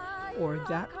musician or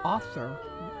that author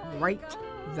write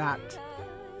that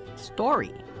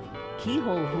story.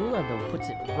 Keyhole Hula, though, puts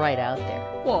it right out there.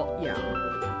 Well, yeah.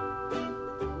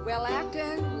 Well,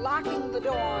 after locking the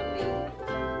door on me,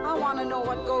 I want to know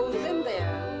what goes in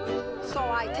there. So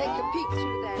I take a peek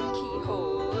through that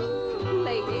keyhole.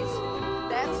 Ladies,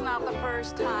 that's not the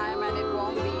first time, and it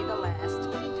won't be the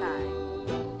last time.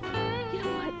 You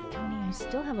know what, Toni? I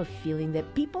still have a feeling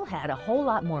that people had a whole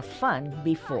lot more fun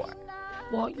before.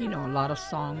 Well, you know, a lot of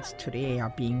songs today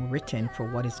are being written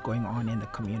for what is going on in the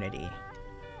community,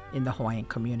 in the Hawaiian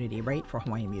community, right, for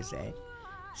Hawaiian music.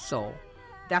 So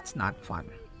that's not fun.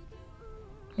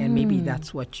 And maybe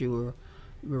that's what you're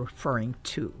referring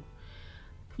to.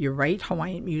 You're right,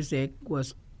 Hawaiian music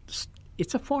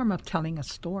it's a form of telling a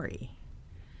story.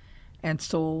 And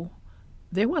so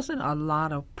there wasn't a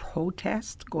lot of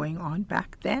protest going on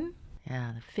back then.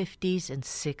 Yeah, the 50s and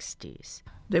 60s.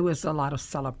 There was a lot of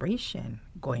celebration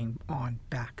going on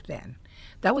back then.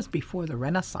 That was before the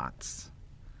Renaissance.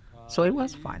 So it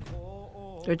was fun.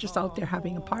 They're just out there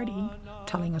having a party,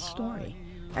 telling a story,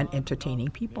 and entertaining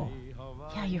people.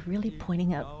 Yeah, you're really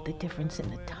pointing out the difference in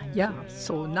the time. Yeah,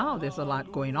 so now there's a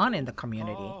lot going on in the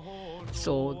community.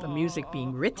 So the music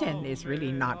being written is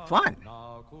really not fun,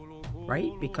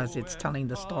 right? Because it's telling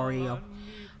the story of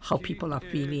how people are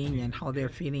feeling and how they're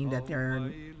feeling that they're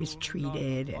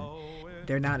mistreated and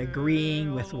they're not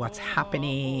agreeing with what's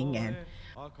happening. And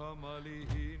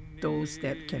those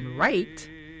that can write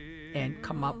and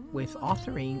come up with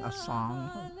authoring a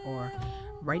song or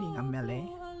writing a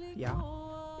mele,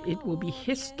 it will be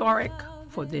historic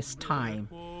for this time,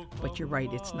 but you're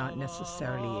right, it's not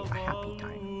necessarily a happy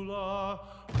time.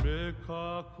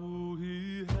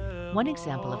 One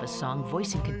example of a song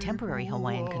voicing contemporary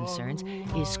Hawaiian concerns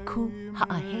is Ku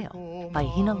Ha'aheo by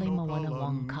Hinalei Moana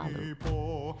Wangkalu.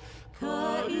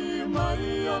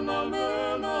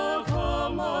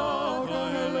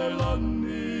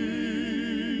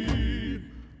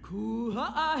 Ku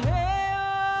Ha'aheo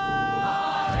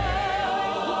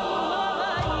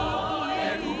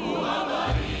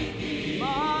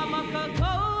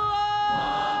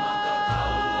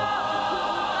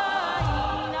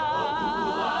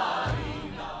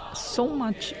So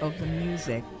much of the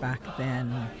music back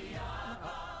then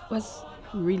was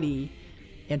really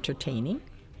entertaining.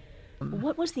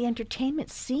 What was the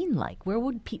entertainment scene like? Where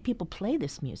would people play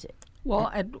this music? Well,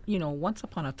 once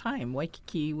upon a time,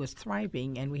 Waikiki was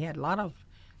thriving, and we had a lot of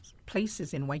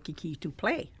places in Waikiki to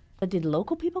play. But did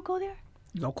local people go there?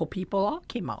 Local people all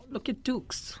came out. Look at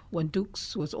Duke's. When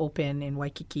Duke's was open in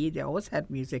Waikiki, they always had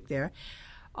music there.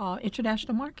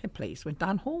 International Marketplace, when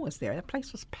Don Ho was there, that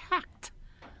place was packed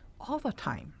all the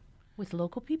time. With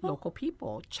local people? Local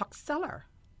people. Chuck Seller.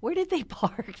 Where did they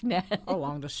park now?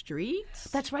 Along the streets.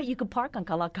 That's right, you could park on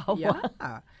Kalakaua.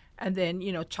 Yeah. And then,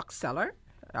 Chuck Seller.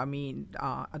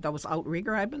 That was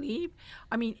Outrigger, I believe.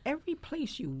 Every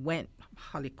place you went,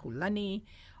 Halekulani,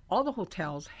 all the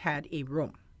hotels had a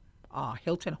room.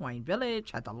 Hilton Hawaiian Village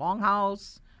had the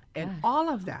Longhouse and all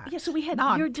of that. Yeah, so we had... Now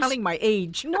I'm telling my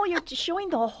age. No, you're showing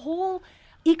the whole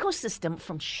ecosystem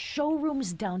from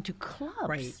showrooms down to clubs.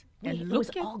 Right. And it look was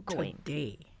at all going.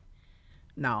 Today.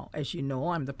 Now, as you know,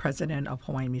 I'm the president of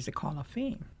Hawaiian Music Hall of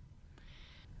Fame.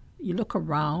 You look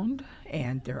around,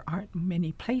 and there aren't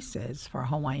many places for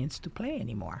Hawaiians to play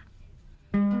anymore.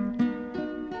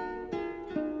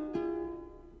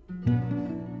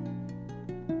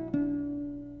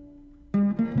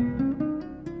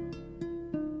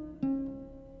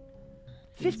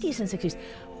 '50s and '60s.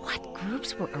 What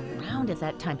groups were around at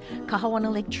that time?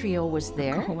 Kahawana Lake Trio was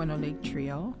there. Kahawana Lake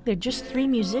Trio. They're just 3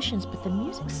 musicians, but the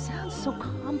music sounds so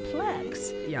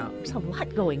complex. Yeah. There's a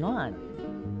lot going on.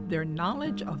 Their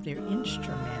knowledge of their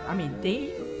instrument,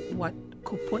 what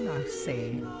kupuna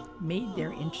say, made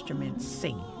their instrument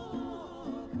sing.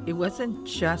 It wasn't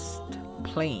just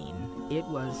playing. It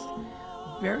was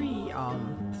very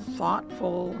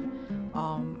thoughtful,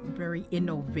 very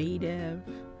innovative.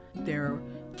 Their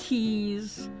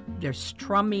keys, their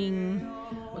strumming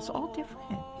was all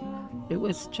different. It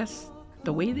was just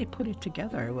the way they put it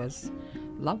together. It was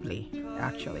lovely,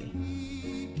 actually.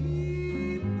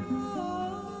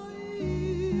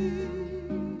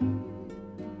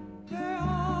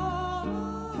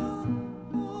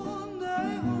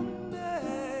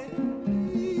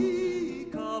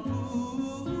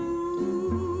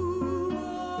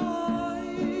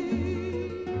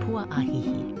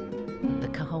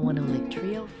 Kahawana Lake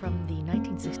Trio from the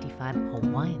 1965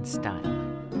 Hawaiian style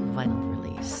vinyl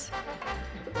release.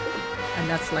 And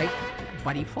that's like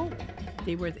Buddy Folk.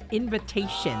 They were the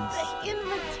Invitations. The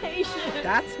Invitations.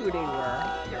 That's who they were.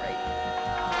 You're right.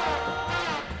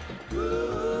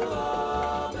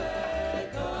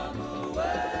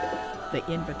 The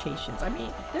Invitations.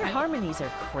 Their harmonies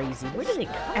are crazy. Where do they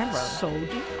come from? So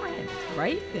different,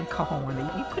 right? Than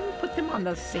Kahawana. You couldn't put them on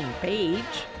the same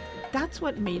page. That's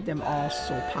what made them all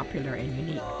so popular and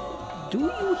unique. Do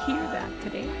you hear that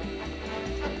today?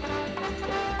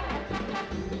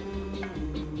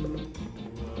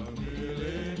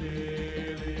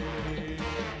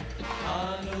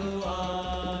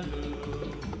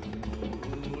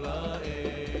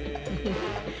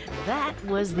 That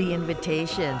was The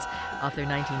Invitations, off their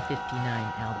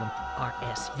 1959 album,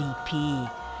 RSVP.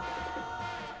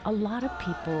 A lot of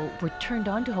people were turned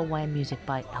on to Hawaiian music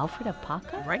by Alfred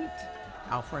Apaka. Right,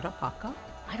 Alfred Apaka.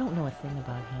 I don't know a thing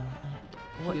about him.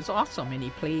 He was awesome, and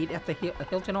he played at the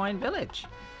Hilton Hawaiian Village.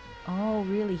 Oh,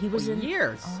 really? He was for in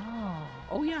years.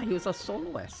 Oh, yeah, he was a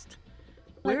soloist.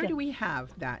 Where do we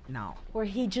have that now? Where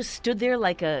he just stood there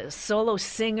like a solo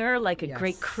singer, like a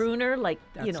great crooner, like,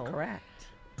 That's correct.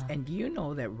 And do you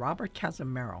know that Robert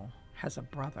Casimiro has a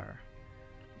brother?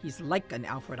 He's like an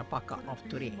Alfred Apaka of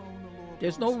today.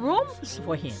 There's no rooms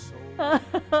for him.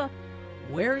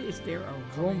 Where is there a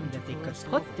room that they could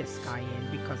put this guy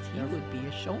in, because he would be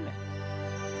a showman,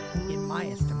 in my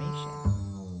estimation.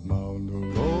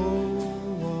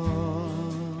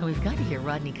 Oh, we've got to hear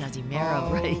Rodney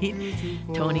Casimiro, right?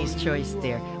 Tony's choice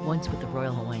there, once with the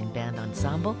Royal Hawaiian Band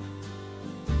Ensemble.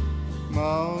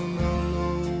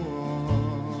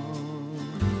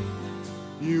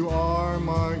 You are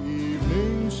my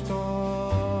evening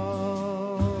star.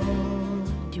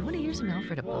 Do you want to hear some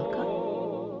Alfred Apaka?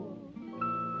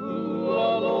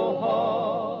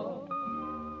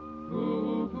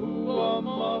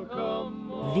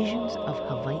 Visions of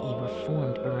Hawaii were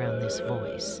formed around this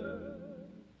voice.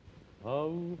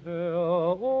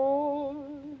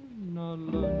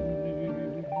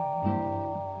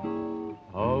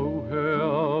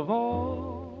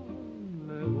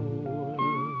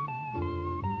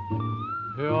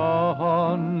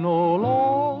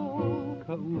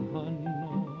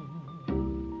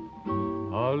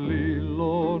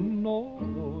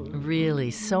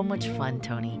 Really, so much fun,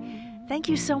 Tony. Thank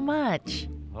you so much.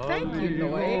 Thank you,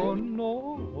 Lloyd.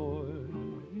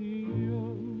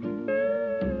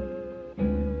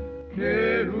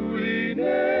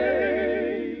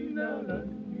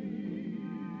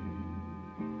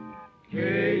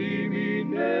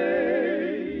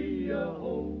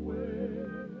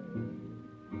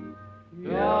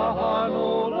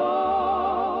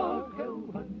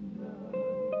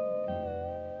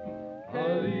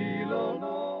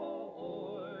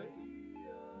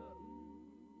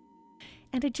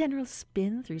 And a general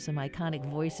spin through some iconic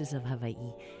voices of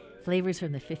Hawaii, flavors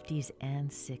from the 50s and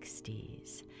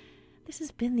 60s. This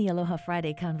has been the Aloha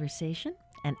Friday Conversation,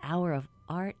 an hour of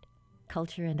art,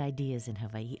 culture, and ideas in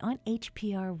Hawaii on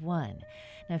HPR 1.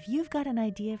 Now, if you've got an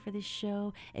idea for this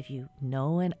show, if you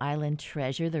know an island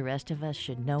treasure the rest of us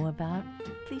should know about,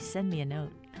 please send me a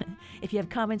note. If you have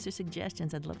comments or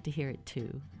suggestions, I'd love to hear it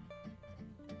too.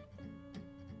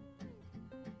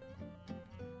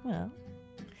 Well,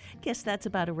 guess that's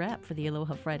about a wrap for the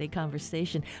Aloha Friday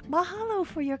Conversation. Mahalo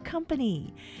for your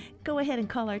company. Go ahead and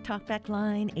call our talkback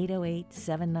line,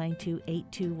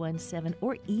 808-792-8217,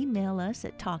 or email us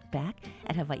at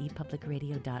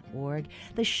talkback@hawaiipublicradio.org.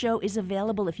 The show is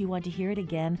available if you want to hear it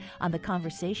again on the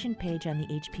conversation page on the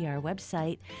HPR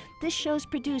website. This show's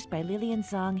produced by Lillian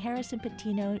Zong, Harrison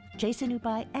Patino, Jason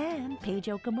Ubai, and Paige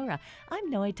Okamura.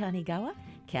 I'm Noe Tanigawa.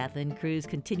 Kathleen Cruz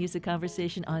continues the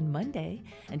conversation on Monday.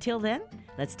 Until then,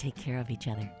 let's take care of each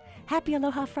other. Happy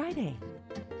Aloha Friday.